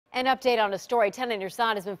An update on a story 10 on your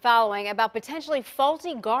side has been following about potentially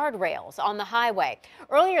faulty guardrails on the highway.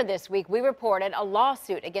 Earlier this week, we reported a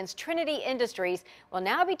lawsuit against Trinity Industries will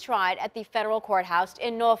now be tried at the federal courthouse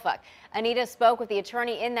in Norfolk. Anita spoke with the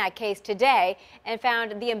attorney in that case today and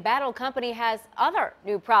found the embattled company has other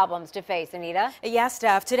new problems to face. Anita? Yes,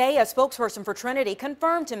 Steph. Today, a spokesperson for Trinity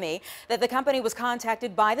confirmed to me that the company was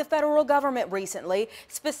contacted by the federal government recently,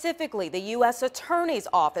 specifically the U.S. Attorney's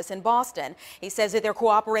Office in Boston. He says that they're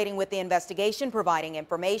cooperating with the investigation, providing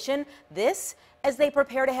information. This as they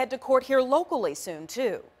prepare to head to court here locally soon,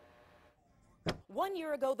 too. 1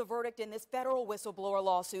 year ago, the verdict in this federal whistleblower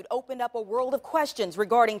lawsuit opened up a world of questions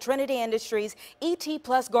regarding Trinity Industries' ET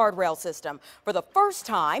Plus guardrail system. For the first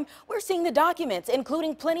time, we're seeing the documents,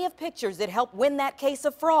 including plenty of pictures that helped win that case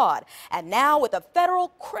of fraud. And now, with a federal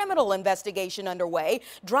criminal investigation underway,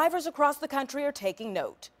 drivers across the country are taking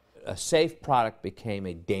note. A safe product became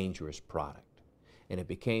a dangerous product. And it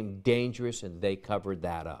became dangerous, and they covered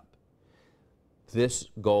that up. This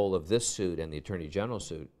goal of this suit and the Attorney General's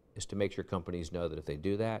suit is to make sure companies know that if they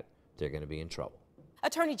do that, they're going to be in trouble.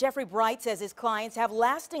 Attorney Jeffrey Bright says his clients have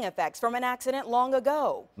lasting effects from an accident long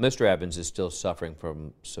ago. Mr. Evans is still suffering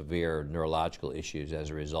from severe neurological issues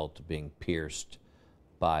as a result of being pierced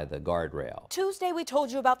by the guardrail. Tuesday, we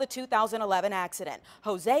told you about the 2011 accident.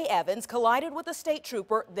 Jose Evans collided with a state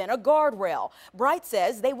trooper, then a guardrail. Bright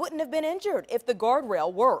says they wouldn't have been injured if the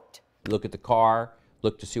guardrail worked. Look at the car,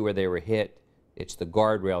 look to see where they were hit. It's the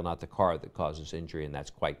guardrail, not the car, that causes injury, and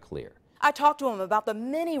that's quite clear. I talked to him about the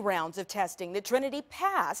many rounds of testing that Trinity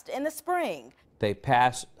passed in the spring. They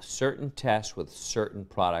passed certain tests with certain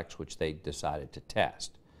products which they decided to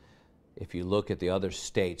test. If you look at the other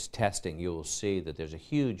states' testing, you will see that there's a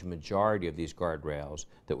huge majority of these guardrails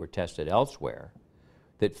that were tested elsewhere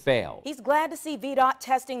that failed. He's glad to see VDOT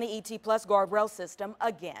testing the ET Plus guardrail system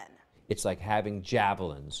again. It's like having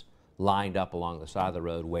javelins lined up along the side of the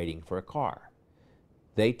road waiting for a car.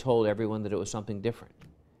 They told everyone that it was something different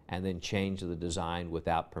and then changed the design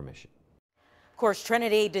without permission. Of course,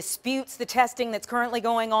 Trinity disputes the testing that's currently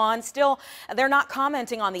going on. Still, they're not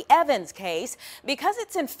commenting on the Evans case. Because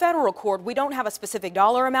it's in federal court, we don't have a specific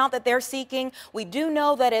dollar amount that they're seeking. We do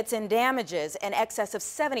know that it's in damages in excess of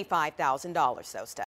 $75,000, though, Steph.